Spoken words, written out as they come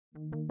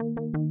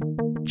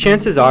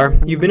Chances are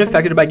you've been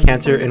affected by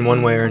cancer in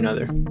one way or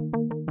another.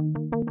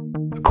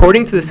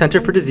 According to the Center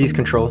for Disease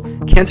Control,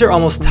 cancer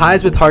almost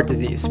ties with heart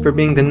disease for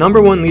being the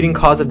 #1 leading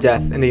cause of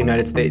death in the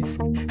United States,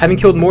 having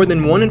killed more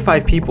than 1 in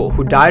 5 people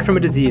who died from a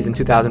disease in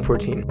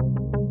 2014.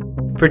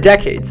 For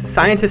decades,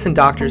 scientists and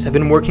doctors have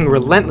been working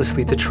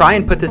relentlessly to try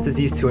and put this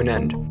disease to an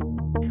end.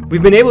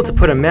 We've been able to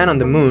put a man on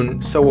the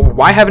moon, so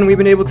why haven't we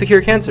been able to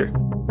cure cancer?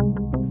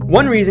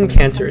 One reason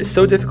cancer is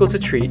so difficult to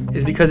treat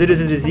is because it is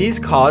a disease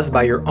caused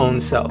by your own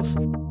cells.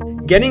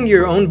 Getting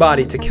your own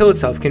body to kill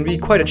itself can be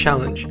quite a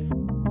challenge.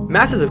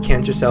 Masses of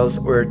cancer cells,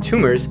 or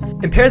tumors,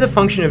 impair the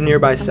function of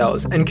nearby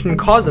cells and can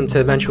cause them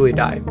to eventually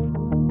die.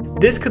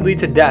 This could lead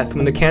to death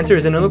when the cancer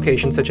is in a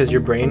location such as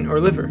your brain or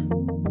liver.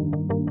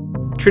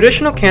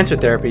 Traditional cancer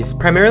therapies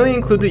primarily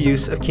include the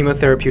use of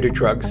chemotherapeutic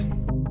drugs.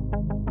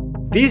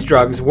 These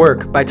drugs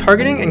work by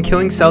targeting and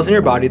killing cells in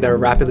your body that are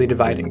rapidly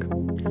dividing.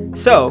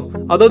 So,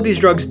 although these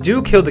drugs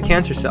do kill the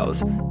cancer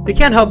cells, they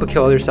can't help but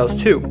kill other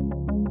cells too.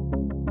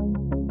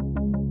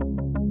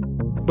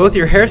 Both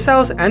your hair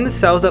cells and the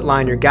cells that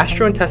line your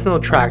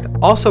gastrointestinal tract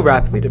also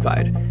rapidly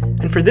divide,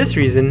 and for this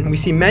reason, we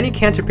see many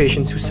cancer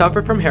patients who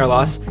suffer from hair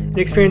loss and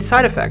experience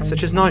side effects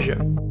such as nausea.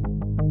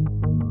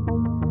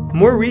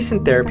 More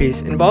recent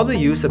therapies involve the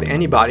use of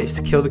antibodies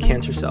to kill the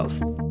cancer cells.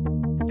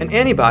 An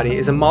antibody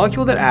is a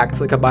molecule that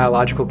acts like a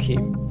biological key.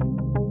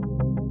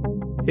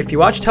 If you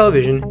watch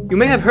television, you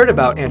may have heard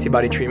about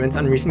antibody treatments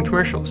on recent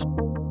commercials.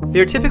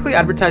 They are typically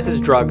advertised as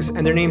drugs,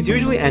 and their names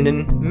usually end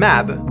in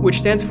MAB, which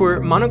stands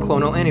for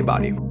monoclonal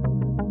antibody.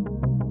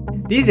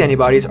 These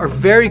antibodies are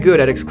very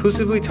good at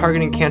exclusively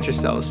targeting cancer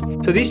cells,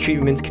 so these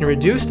treatments can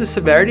reduce the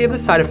severity of the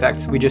side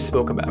effects we just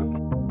spoke about.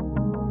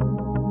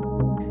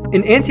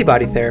 In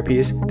antibody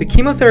therapies, the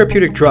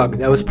chemotherapeutic drug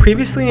that was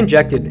previously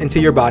injected into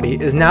your body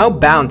is now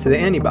bound to the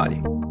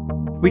antibody.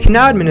 We can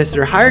now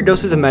administer higher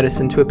doses of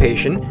medicine to a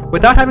patient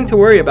without having to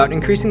worry about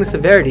increasing the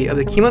severity of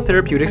the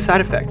chemotherapeutic side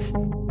effects.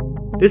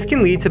 This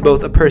can lead to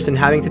both a person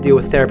having to deal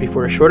with therapy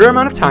for a shorter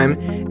amount of time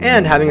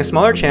and having a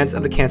smaller chance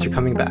of the cancer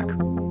coming back.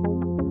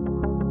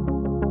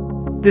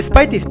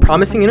 Despite these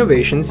promising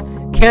innovations,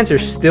 cancer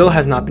still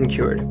has not been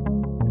cured.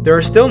 There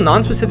are still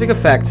non-specific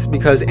effects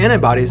because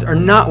antibodies are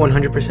not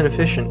 100%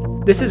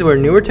 efficient. This is where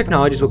newer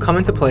technologies will come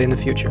into play in the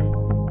future.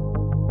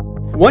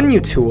 One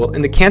new tool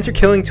in the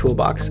cancer-killing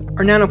toolbox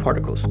are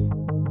nanoparticles.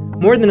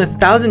 More than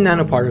 1,000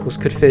 nanoparticles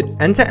could fit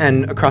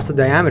end-to-end across the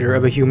diameter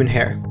of a human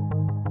hair.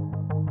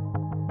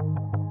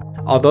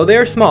 Although they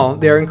are small,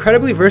 they are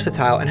incredibly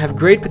versatile and have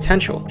great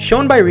potential,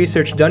 shown by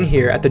research done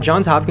here at the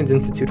Johns Hopkins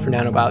Institute for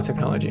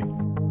NanoBioTechnology.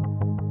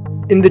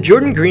 In the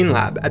Jordan Green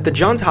Lab at the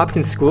Johns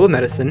Hopkins School of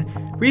Medicine,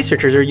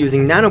 researchers are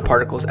using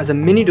nanoparticles as a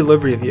mini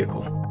delivery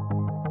vehicle.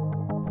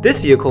 This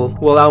vehicle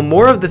will allow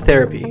more of the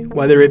therapy,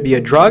 whether it be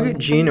a drug,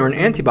 gene, or an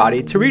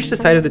antibody, to reach the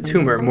site of the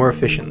tumor more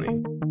efficiently.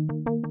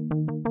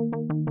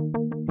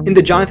 In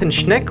the Jonathan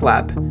Schneck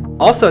Lab,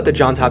 also at the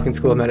Johns Hopkins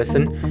School of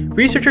Medicine,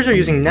 researchers are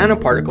using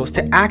nanoparticles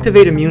to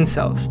activate immune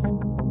cells.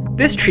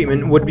 This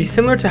treatment would be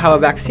similar to how a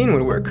vaccine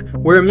would work,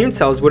 where immune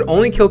cells would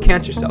only kill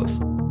cancer cells.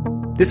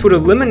 This would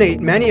eliminate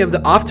many of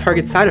the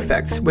off-target side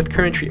effects with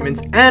current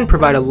treatments and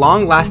provide a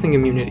long-lasting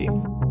immunity.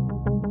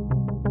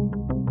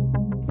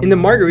 In the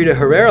Margarita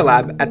Herrera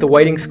Lab at the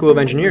Whiting School of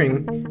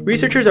Engineering,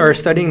 researchers are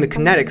studying the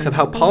kinetics of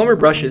how polymer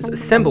brushes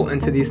assemble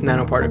into these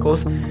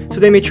nanoparticles so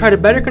they may try to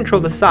better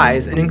control the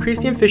size and increase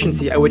the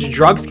efficiency at which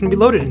drugs can be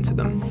loaded into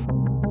them.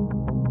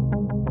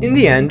 In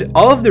the end,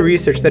 all of the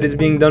research that is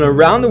being done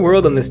around the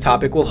world on this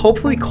topic will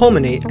hopefully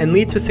culminate and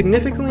lead to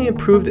significantly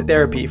improved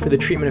therapy for the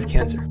treatment of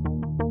cancer.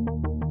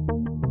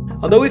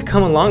 Although we've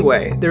come a long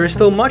way, there is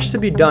still much to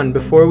be done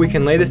before we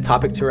can lay this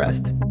topic to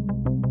rest.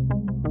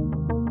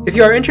 If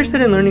you are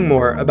interested in learning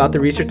more about the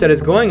research that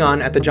is going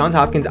on at the Johns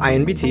Hopkins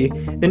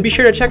INBT, then be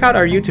sure to check out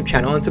our YouTube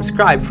channel and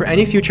subscribe for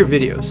any future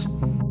videos.